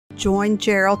Join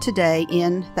Jerill today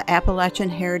in the Appalachian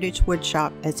Heritage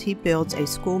Woodshop as he builds a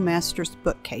Schoolmaster's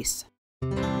bookcase.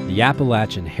 The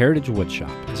Appalachian Heritage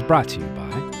Woodshop is brought to you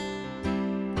by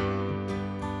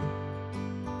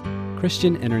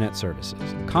Christian Internet Services,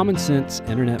 common sense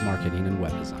internet marketing and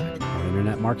web design. Our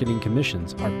internet marketing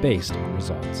commissions are based on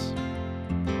results.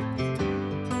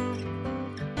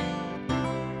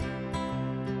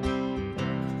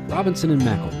 Robinson and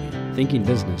McElwee, thinking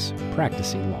business,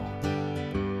 practicing law.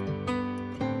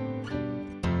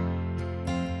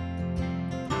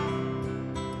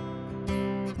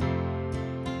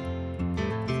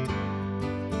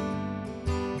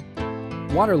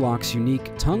 Waterlock's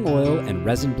unique tung oil and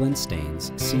resin blend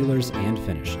stains, sealers, and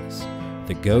finishes.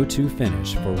 The go-to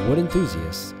finish for wood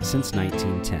enthusiasts since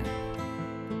 1910.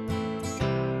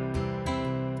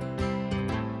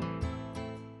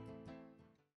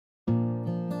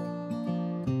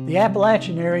 The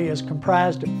Appalachian area is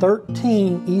comprised of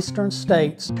 13 eastern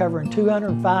states covering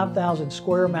 205,000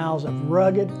 square miles of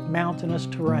rugged, mountainous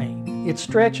terrain. It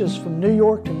stretches from New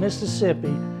York to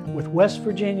Mississippi, with West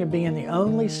Virginia being the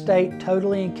only state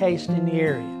totally encased in the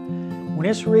area. When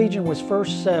this region was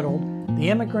first settled, the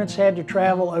immigrants had to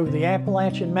travel over the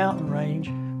Appalachian mountain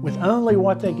range with only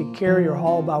what they could carry or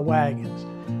haul by wagons.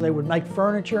 They would make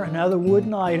furniture and other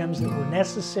wooden items that were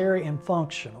necessary and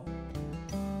functional.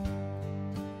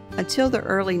 Until the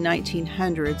early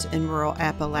 1900s in rural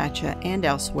Appalachia and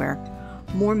elsewhere,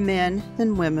 more men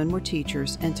than women were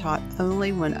teachers and taught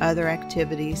only when other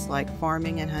activities like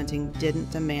farming and hunting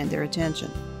didn't demand their attention.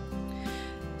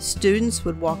 Students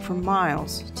would walk for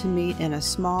miles to meet in a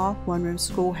small one-room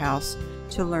schoolhouse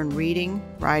to learn reading,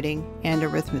 writing, and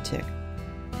arithmetic.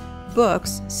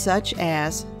 Books such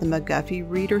as the McGuffey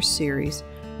Reader Series,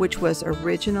 which was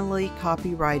originally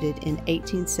copyrighted in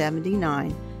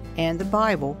 1879, and the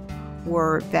Bible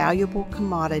were valuable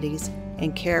commodities,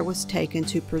 and care was taken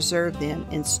to preserve them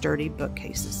in sturdy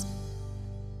bookcases.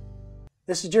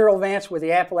 This is Jerill Vance with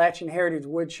the Appalachian Heritage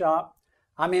Woodshop.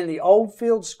 I'm in the Old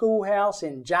Field Schoolhouse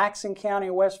in Jackson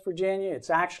County, West Virginia. It's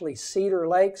actually Cedar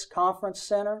Lakes Conference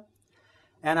Center.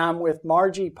 And I'm with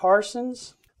Margie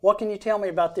Parsons. What can you tell me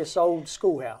about this old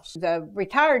schoolhouse? The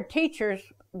retired teachers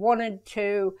wanted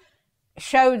to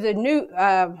show the new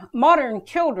modern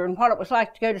children what it was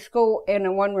like to go to school in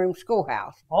a one-room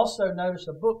schoolhouse. Also notice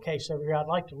a bookcase over here. I'd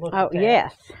like to look at that. Oh,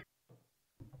 yes.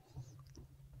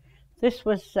 This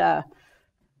was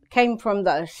came from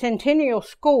the Centennial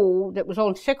School that was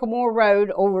on Sycamore Road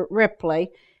over at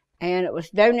Ripley, and it was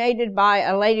donated by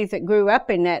a lady that grew up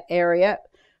in that area.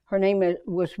 Her name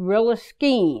was Rilla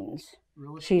Skeens.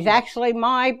 She's actually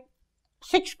my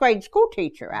 6th grade school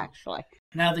teacher, actually.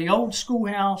 Now, the old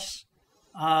schoolhouse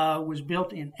was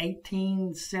built in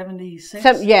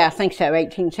 1876? Yeah, I think so,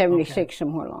 1876, okay.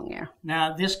 Somewhere along there.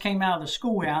 Now, this came out of the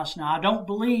schoolhouse. Now, I don't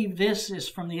believe this is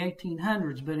from the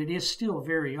 1800s, but it is still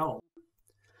very old.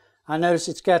 I notice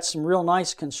it's got some real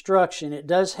nice construction. It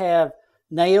does have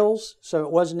nails, so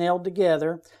it was nailed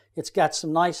together. It's got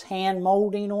some nice hand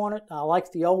molding on it. I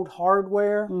like the old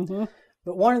hardware. Mm-hmm.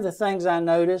 But one of the things I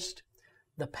noticed,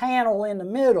 the panel in the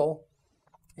middle,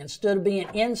 instead of being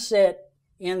inset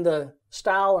in the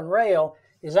stile and rail,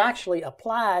 is actually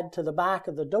applied to the back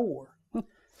of the door.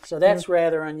 So that's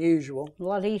rather unusual. A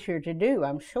lot easier to do,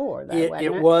 I'm sure.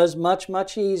 It was much,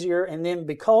 much easier. And then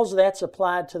because that's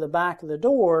applied to the back of the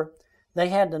door, they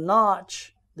had to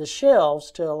notch the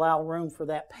shelves to allow room for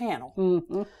that panel.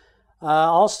 Mm-hmm.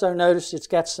 Also notice it's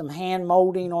got some hand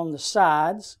molding on the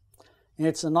sides. And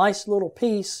it's a nice little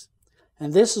piece.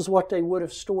 And this is what they would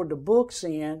have stored the books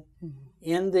in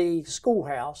the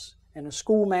schoolhouse. And the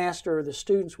schoolmaster or the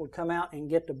students would come out and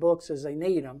get the books as they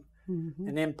need them,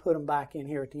 and then put them back in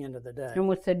here at the end of the day. And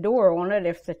with the door on it,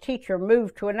 if the teacher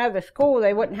moved to another school,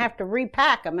 they wouldn't have to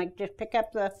repack them. They could just pick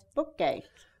up the bookcase.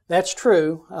 That's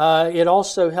true. It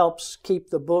also helps keep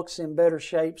the books in better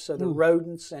shape so the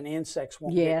rodents and insects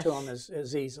won't get to them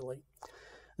as easily.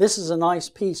 This is a nice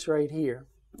piece right here.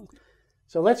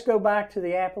 So let's go back to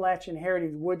the Appalachian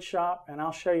Heritage Woodshop, and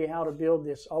I'll show you how to build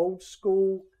this old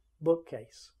school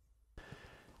bookcase.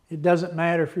 It doesn't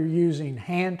matter if you're using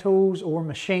hand tools or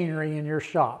machinery in your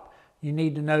shop. You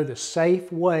need to know the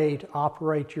safe way to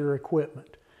operate your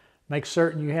equipment. Make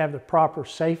certain you have the proper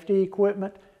safety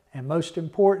equipment, and most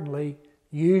importantly,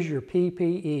 use your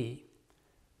PPE.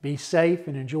 Be safe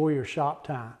and enjoy your shop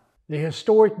time. The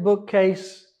historic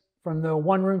bookcase from the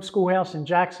one-room schoolhouse in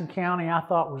Jackson County I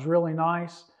thought was really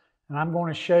nice, and I'm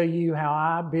going to show you how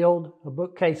I build a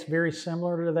bookcase very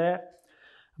similar to that.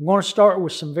 I'm going to start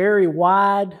with some very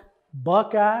wide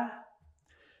buckeye.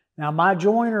 Now my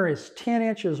joiner is 10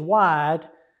 inches wide,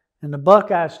 and the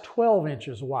Buckeye is 12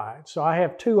 inches wide. So I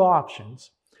have two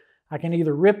options. I can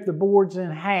either rip the boards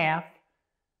in half,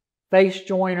 face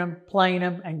join them, plane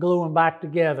them, and glue them back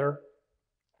together,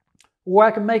 or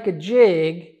I can make a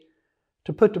jig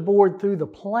to put the board through the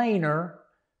planer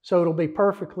so it'll be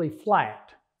perfectly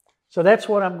flat. So that's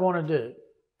what I'm going to do.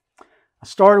 I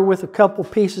started with a couple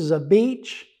pieces of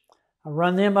beech. I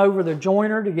run them over the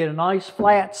joiner to get a nice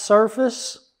flat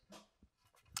surface.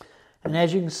 And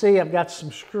as you can see, I've got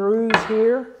some screws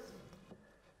here.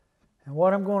 And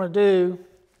what I'm going to do,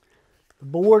 the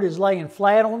board is laying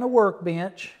flat on the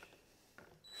workbench.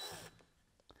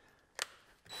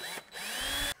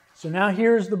 So now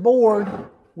here's the board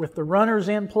with the runners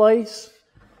in place.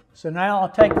 So now I'll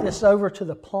take this over to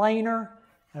the planer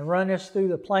and run this through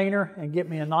the planer and get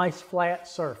me a nice flat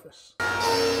surface.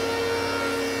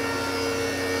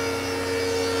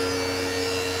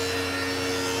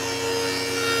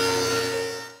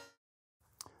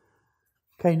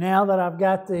 Okay, now that I've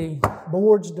got the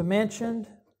boards dimensioned,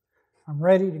 I'm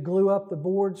ready to glue up the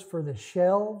boards for the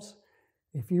shelves.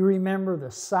 If you remember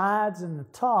the sides and the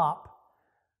top,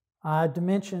 I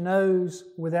dimension those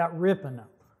without ripping them.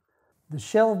 The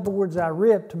shelf boards I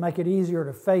ripped to make it easier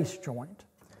to face joint.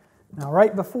 Now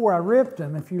right before I ripped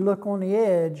them, if you look on the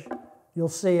edge, you'll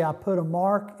see I put a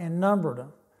mark and numbered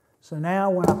them. So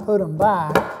now when I put them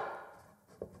back,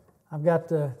 I've got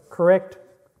the correct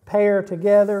pair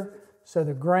together so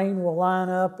the grain will line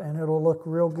up and it'll look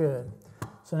real good.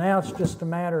 So now it's just a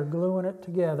matter of gluing it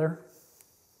together.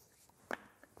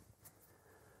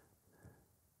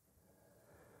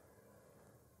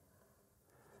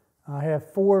 I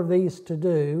have 4 of these to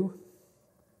do.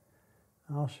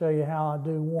 I'll show you how I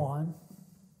do one.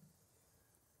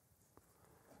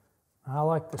 I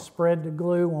like to spread the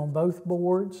glue on both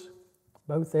boards,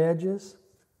 both edges.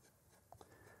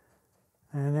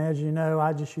 And as you know,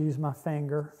 I just use my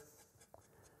finger.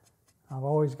 I've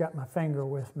always got my finger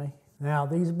with me. Now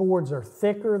these boards are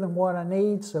thicker than what I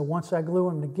need, so once I glue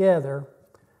them together,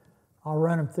 I'll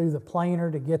run them through the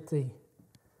planer to get the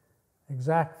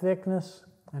exact thickness,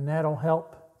 and that'll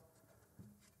help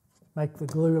make the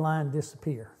glue line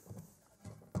disappear.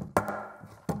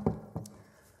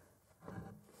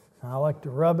 I like to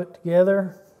rub it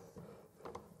together.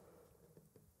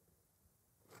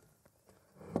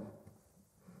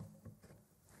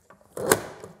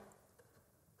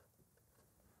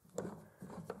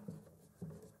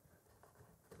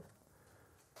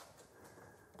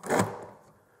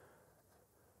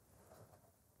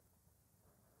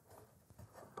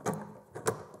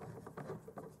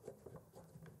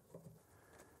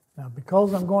 Now,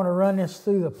 because I'm going to run this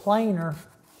through the planer,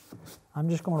 I'm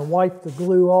just going to wipe the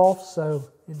glue off so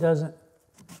it doesn't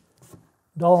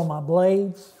dull my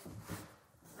blades.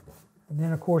 And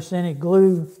then, of course, any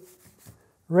glue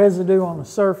residue on the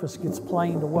surface gets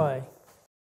planed away.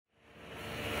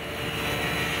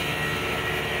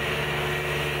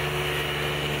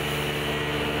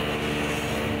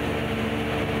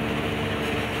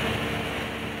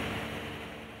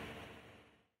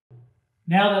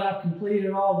 Now that I've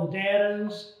completed all the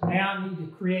dados, now I need to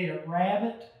create a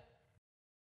rabbet.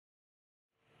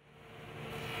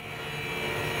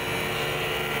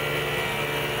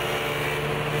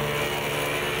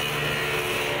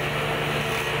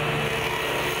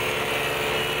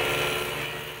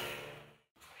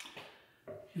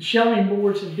 The shelving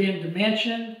boards have been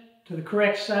dimensioned to the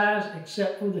correct size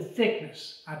except for the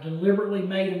thickness. I deliberately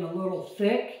made them a little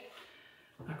thick.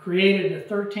 I created a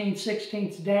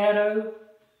 13/16 dado.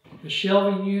 The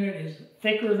shelving unit is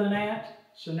thicker than that,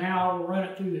 so now I'll run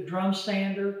it through the drum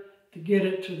sander to get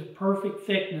it to the perfect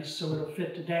thickness so it'll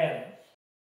fit the dado.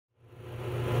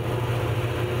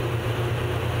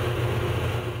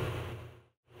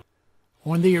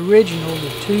 On the original, the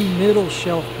 2 middle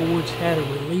shelf boards had a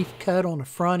relief cut on the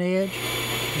front edge,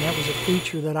 and that was a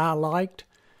feature that I liked.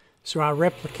 So I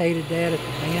replicated that at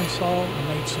the bandsaw and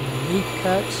made some relief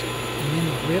cuts and then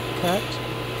a rip cut.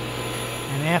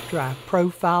 And after I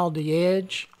profiled the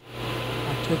edge,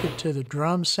 I took it to the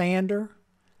drum sander,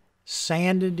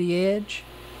 sanded the edge,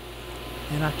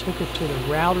 and I took it to the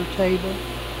router table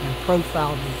and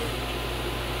profiled the edge.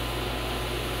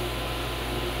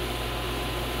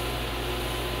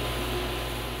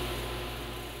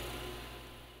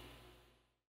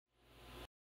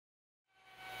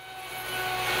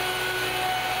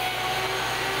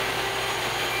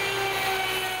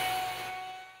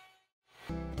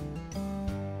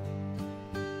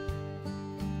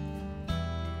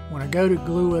 When I go to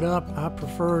glue it up, I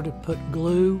prefer to put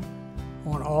glue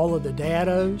on all of the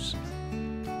dados.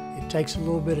 It takes a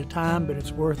little bit of time, but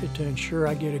it's worth it to ensure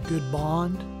I get a good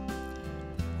bond.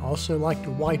 Also like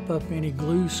to wipe up any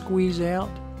glue squeeze out.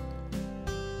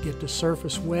 Get the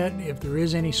surface wet. If there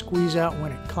is any squeeze out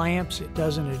when it clamps, it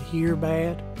doesn't adhere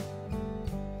bad.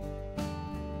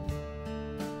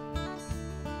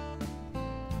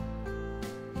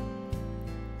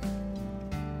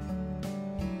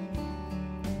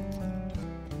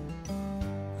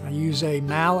 I use a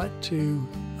mallet to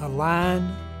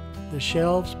align the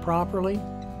shelves properly.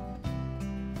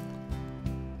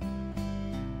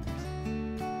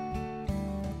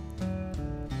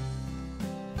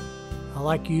 I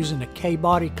like using the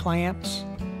K-body clamps.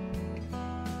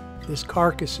 This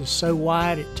carcass is so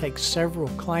wide it takes several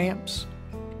clamps.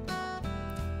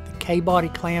 The K-body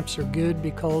clamps are good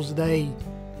because they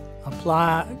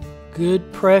apply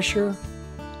good pressure,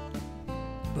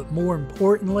 but more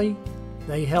importantly,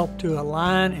 they help to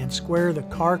align and square the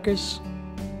carcass.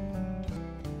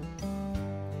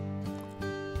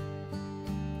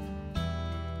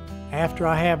 After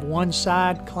I have one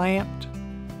side clamped,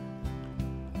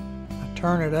 I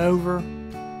turn it over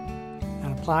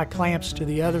and apply clamps to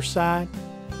the other side.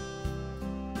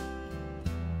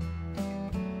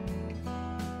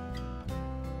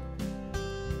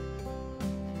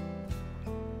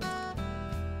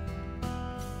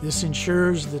 This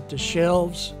ensures that the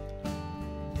shelves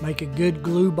make a good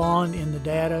glue bond in the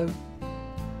dado.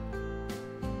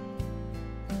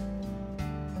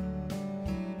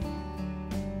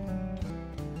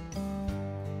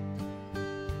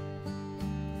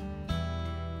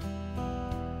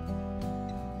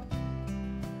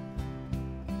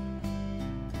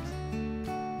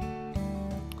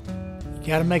 You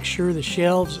got to make sure the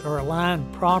shelves are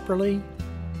aligned properly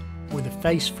where the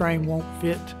face frame won't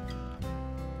fit.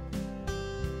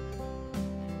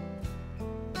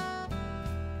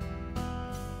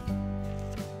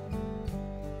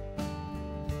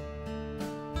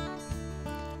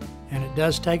 And it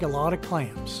does take a lot of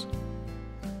clamps.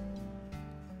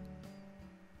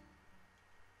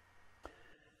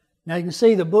 Now you can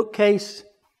see the bookcase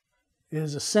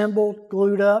is assembled,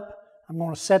 glued up. I'm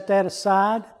going to set that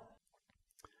aside.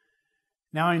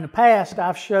 Now in the past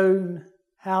I've shown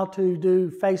how to do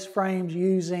face frames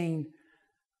using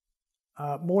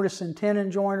mortise and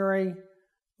tenon joinery,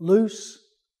 loose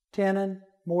tenon,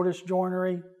 mortise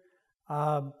joinery,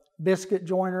 biscuit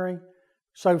joinery.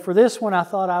 So for this one I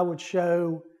thought I would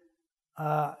show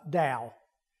dowel.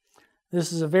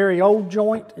 This is a very old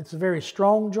joint. It's a very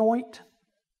strong joint.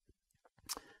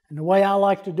 And the way I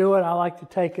like to do it, I like to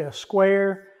take a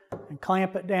square and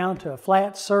clamp it down to a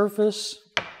flat surface.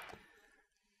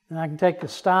 And I can take the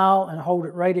stile and hold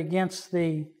it right against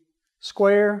the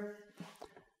square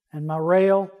and my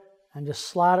rail and just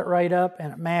slide it right up,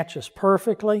 and it matches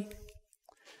perfectly.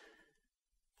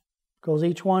 Because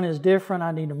each one is different,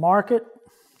 I need to mark it.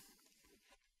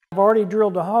 I've already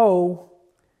drilled a hole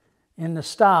in the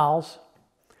stiles.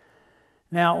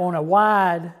 Now on a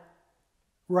wide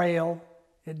rail,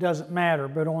 it doesn't matter,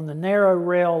 but on the narrow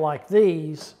rail like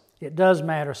these, it does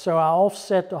matter. So I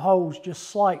offset the holes just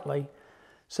slightly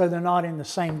so they're not in the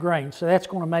same grain. So that's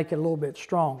going to make it a little bit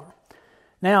stronger.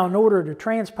 Now in order to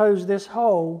transpose this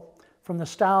hole from the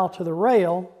stile to the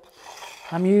rail,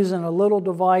 I'm using a little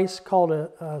device called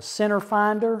a center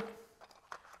finder.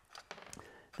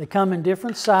 They come in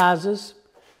different sizes,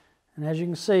 and as you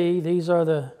can see, these are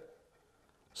the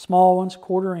small ones,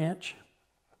 1/4 inch.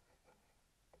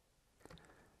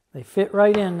 They fit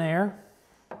right in there.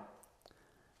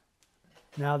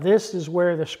 Now this is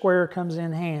where the square comes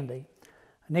in handy.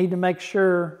 I need to make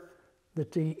sure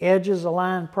that the edges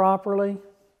align properly.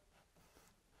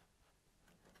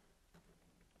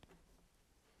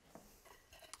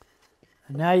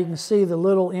 And now you can see the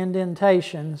little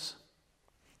indentations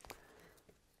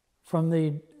from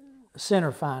the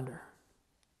center finder.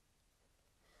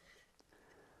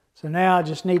 So now I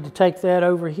just need to take that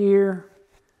over here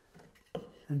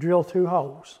and drill 2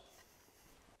 holes.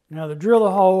 Now to drill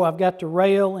the hole, I've got the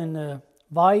rail in the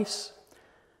vise.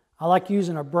 I like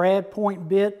using a brad point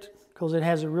bit because it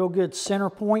has a real good center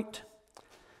point.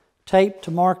 Tape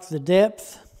to mark the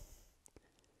depth.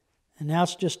 And now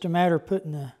it's just a matter of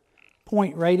putting the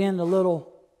point right in the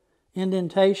little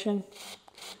indentation,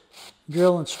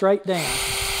 drilling straight down.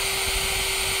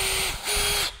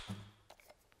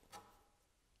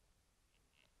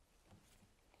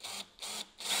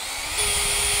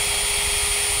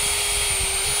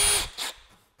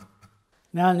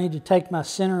 Now I need to take my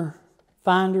center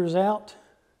finders out.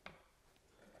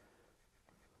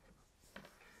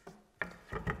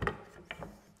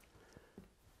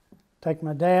 Take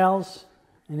my dowels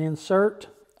and insert.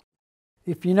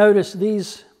 If you notice,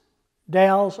 these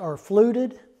dowels are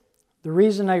fluted. The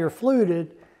reason they are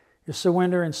fluted is so when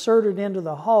they're inserted into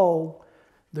the hole,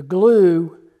 the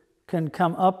glue can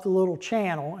come up the little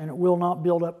channel and it will not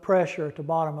build up pressure at the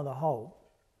bottom of the hole.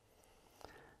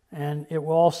 And it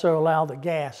will also allow the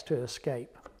gas to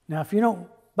escape. Now, if you don't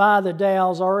buy the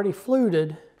dowels already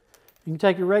fluted, you can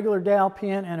take a regular dowel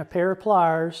pin and a pair of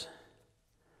pliers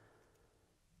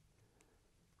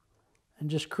and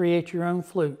just create your own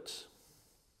flutes.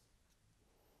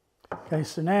 Okay,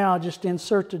 so now just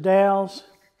insert the dowels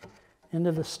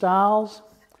into the stiles,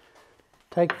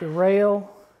 take the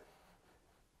rail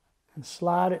and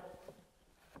slide it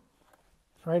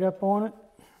right up on it.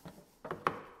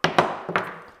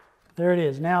 There it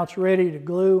is. Now it's ready to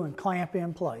glue and clamp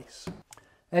in place.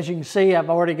 As you can see, I've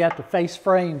already got the face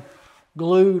frame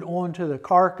glued onto the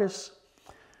carcass.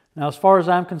 Now, as far as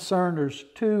I'm concerned, there's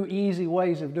two easy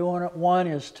ways of doing it. One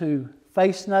is to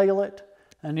face nail it,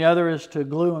 and the other is to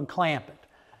glue and clamp it.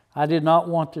 I did not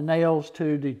want the nails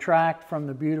to detract from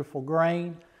the beautiful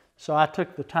grain, so I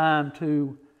took the time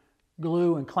to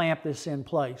glue and clamp this in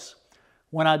place.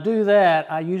 When I do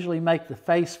that, I usually make the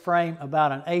face frame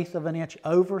about 1/8 of an inch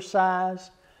oversize,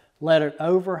 let it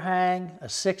overhang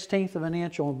 1/16 of an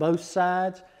inch on both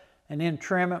sides, and then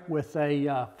trim it with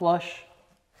a flush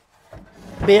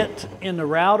bit in the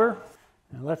router.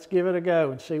 Now let's give it a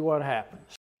go and see what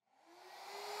happens.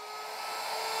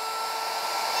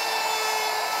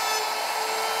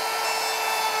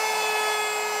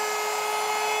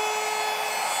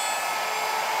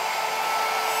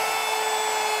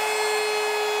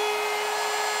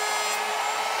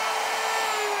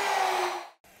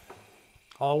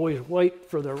 Always wait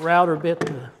for the router bit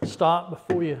to stop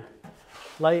before you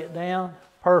lay it down.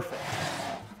 Perfect.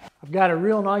 I've got a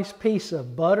real nice piece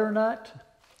of butternut.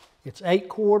 It's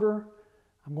 8/4.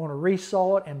 I'm going to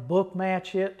resaw it and book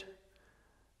match it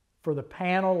for the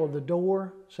panel of the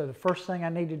door. So the first thing I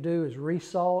need to do is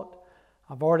resaw it.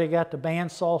 I've already got the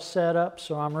bandsaw set up,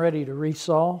 so I'm ready to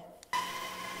resaw.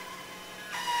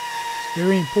 It's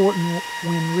very important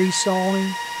when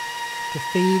resawing to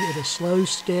feed at a slow,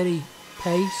 steady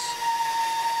pace.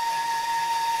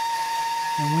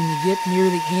 And when you get near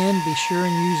the end, be sure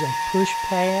and use a push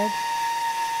pad.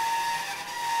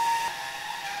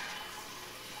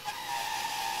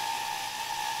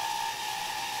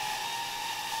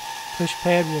 Push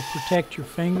pad will protect your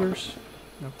fingers.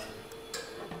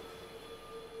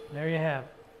 There you have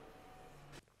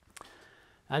it.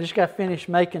 I just got finished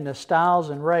making the stiles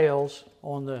and rails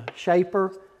on the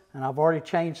shaper, and I've already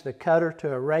changed the cutter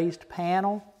to a raised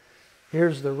panel.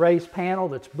 Here's the raised panel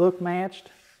that's book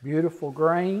matched, beautiful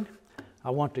grain.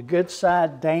 I want the good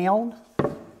side down.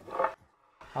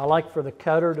 I like for the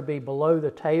cutter to be below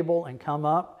the table and come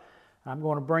up. I'm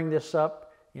going to bring this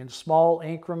up in small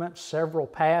increments, several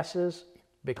passes.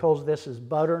 Because this is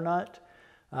butternut,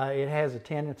 it has a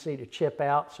tendency to chip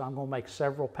out, so I'm going to make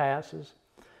several passes.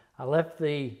 I left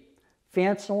the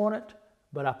fence on it,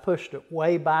 but I pushed it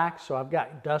way back, so I've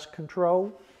got dust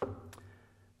control.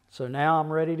 So now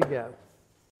I'm ready to go.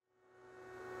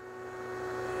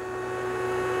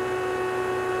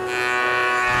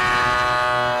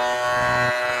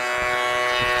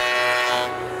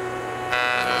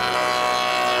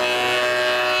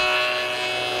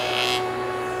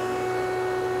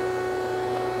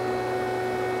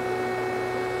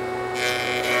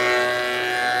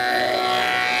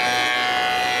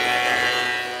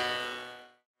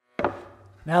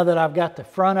 Now that I've got the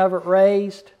front of it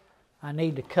raised, I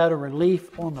need to cut a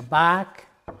relief on the back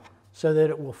so that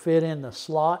it will fit in the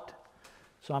slot.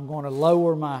 So I'm going to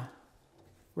lower my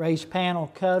raised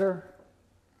panel cutter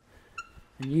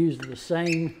and use the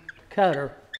same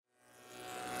cutter.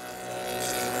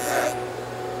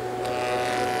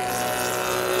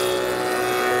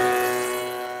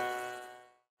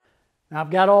 Now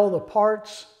I've got all the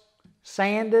parts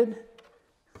sanded,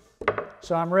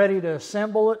 so I'm ready to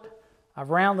assemble it. I've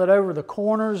rounded over the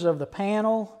corners of the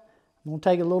panel. I'm going to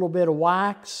take a little bit of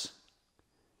wax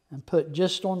and put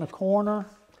just on the corner.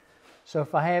 So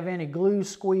if I have any glue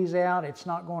squeeze out, it's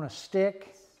not going to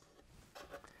stick.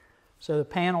 So the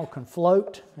panel can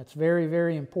float. That's very,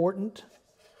 very important.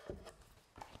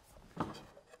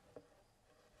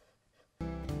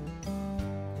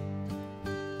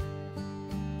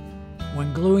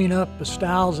 When gluing up the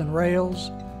stiles and rails,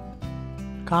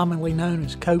 commonly known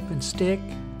as cope and stick,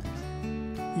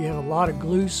 you have a lot of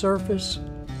glue surface,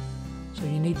 so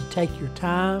you need to take your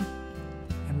time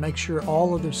and make sure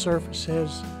all of the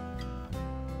surfaces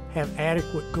have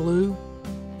adequate glue.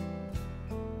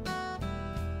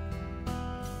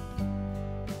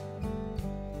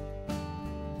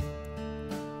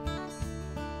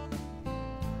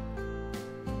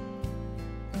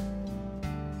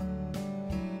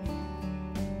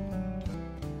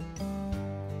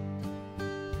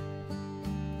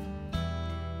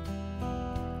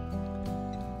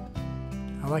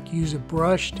 I like to use a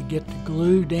brush to get the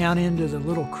glue down into the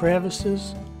little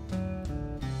crevices.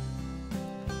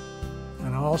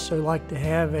 And I also like to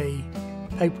have a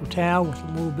paper towel with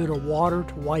a little bit of water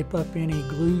to wipe up any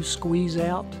glue squeeze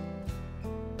out.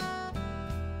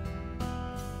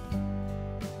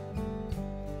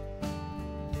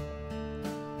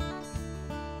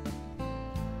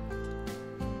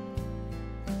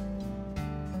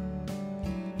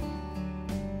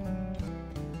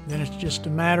 Then it's just a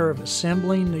matter of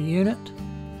assembling the unit.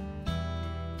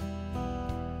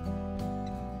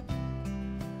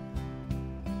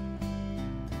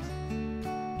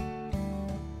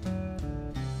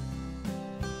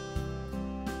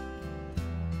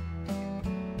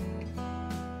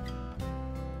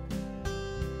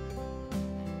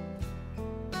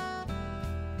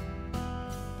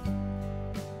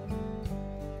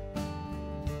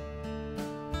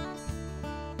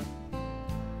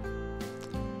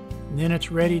 And then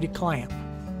it's ready to clamp.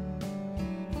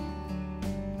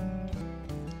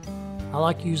 I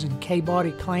like using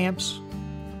K-body clamps.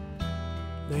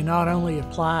 They not only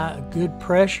apply a good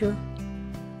pressure,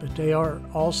 but they are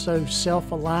also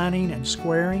self-aligning and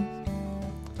squaring.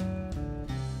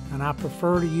 And I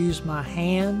prefer to use my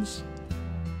hands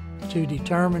to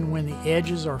determine when the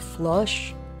edges are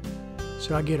flush,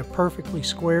 so I get a perfectly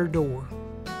square door.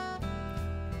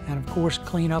 And of course,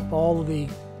 clean up all of the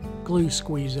glue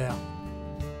squeeze out.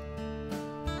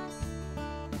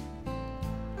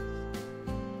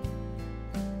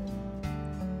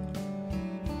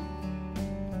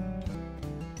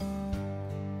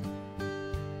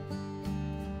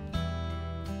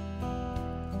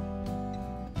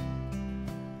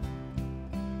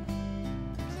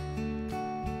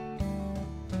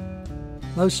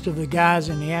 Most of the guys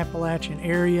in the Appalachian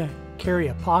area carry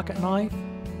a pocket knife,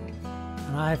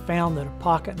 and I have found that a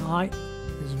pocket knife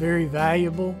is very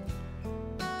valuable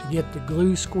to get the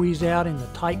glue squeezed out in the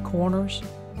tight corners.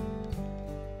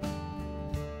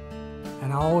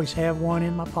 And I always have one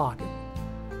in my pocket.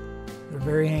 They're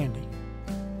very handy.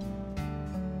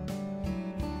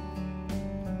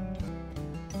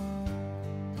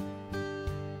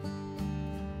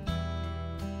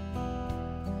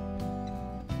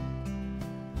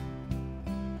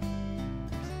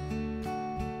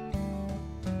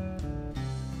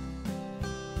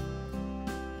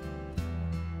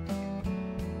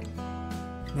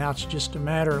 Now it's just a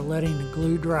matter of letting the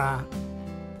glue dry.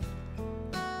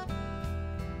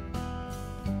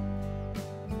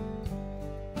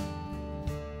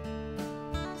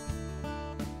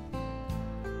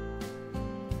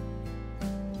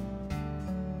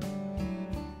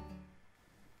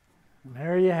 And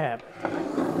there you have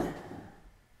it.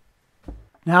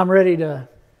 Now I'm ready to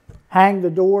hang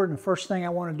the door, and the first thing I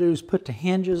want to do is put the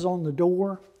hinges on the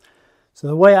door. So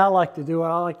the way I like to do it,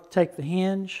 I like to take the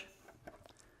hinge,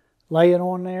 lay it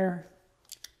on there,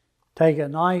 take a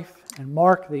knife and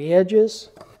mark the edges,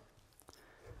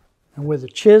 and with a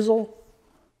chisel,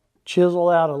 chisel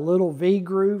out a little V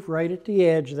groove right at the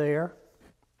edge there.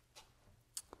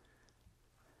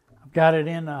 I've got it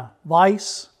in a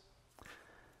vise.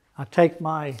 I take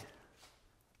my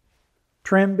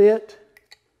trim bit,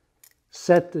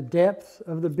 set the depth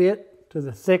of the bit to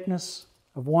the thickness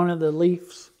of one of the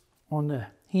leaves on the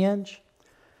hinge,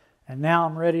 and now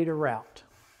I'm ready to route.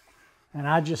 And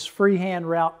I just freehand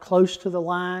route close to the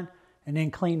line and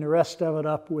then clean the rest of it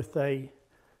up with a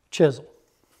chisel.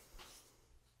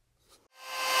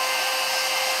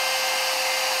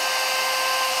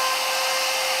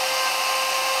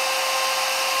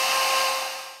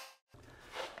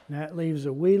 And that leaves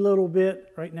a wee little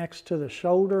bit right next to the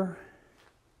shoulder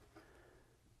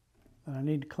that I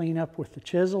need to clean up with the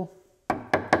chisel.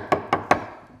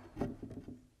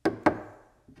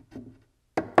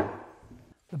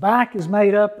 The back is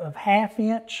made up of 1/2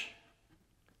 inch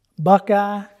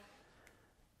buckeye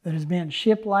that has been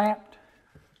shiplapped.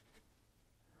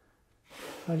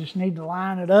 I just need to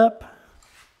line it up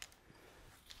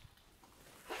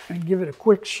and give it a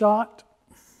quick shot.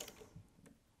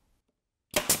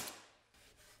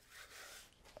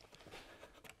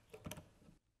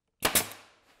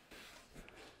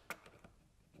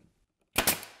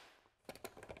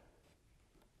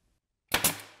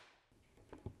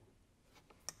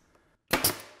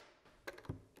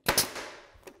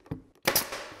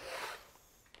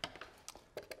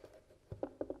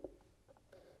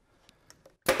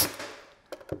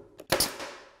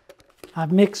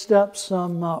 I've mixed up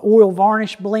some oil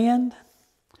varnish blend,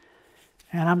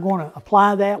 and I'm going to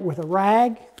apply that with a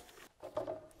rag.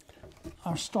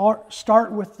 I'll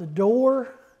start with the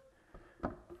door.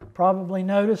 Probably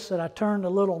notice that I turned a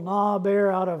little knob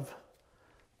there out of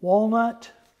walnut,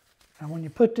 Now when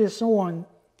you put this on,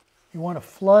 you want to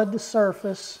flood the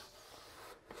surface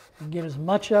and get as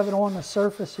much of it on the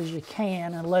surface as you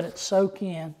can and let it soak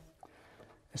in,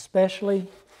 especially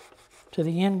to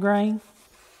the end grain.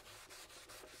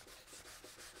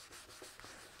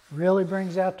 Really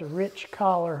brings out the rich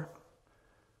color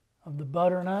of the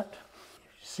butternut.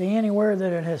 If you see anywhere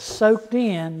that it has soaked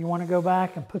in, you want to go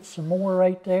back and put some more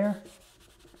right there.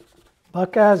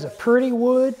 Buckeye is a pretty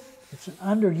wood. It's an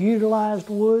underutilized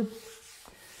wood.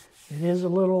 It is a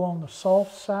little on the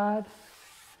soft side.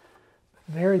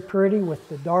 Very pretty with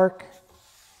the dark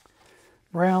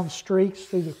brown streaks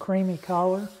through the creamy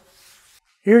collar.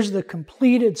 Here's the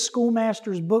completed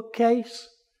Schoolmaster's bookcase.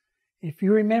 If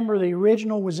you remember, the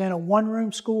original was in a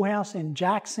one-room schoolhouse in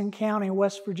Jackson County,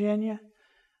 West Virginia.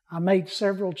 I made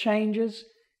several changes.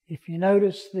 If you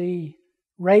notice, the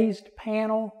raised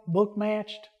panel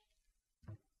book-matched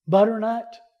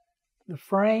butternut, the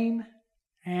frame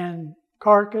and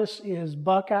carcass is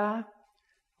buckeye,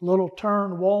 little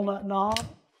turned walnut knob.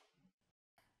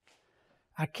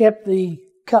 I kept the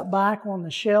cut back on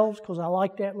the shelves because I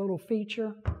like that little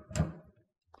feature.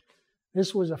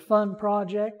 This was a fun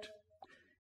project.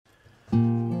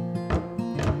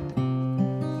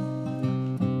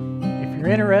 If you're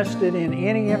interested in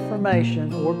any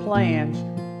information or plans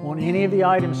on any of the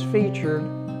items featured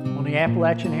on the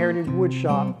Appalachian Heritage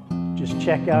Woodshop, just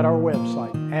check out our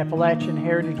website,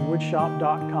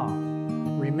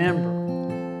 AppalachianHeritageWoodshop.com.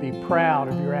 Remember, be proud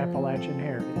of your Appalachian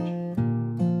heritage.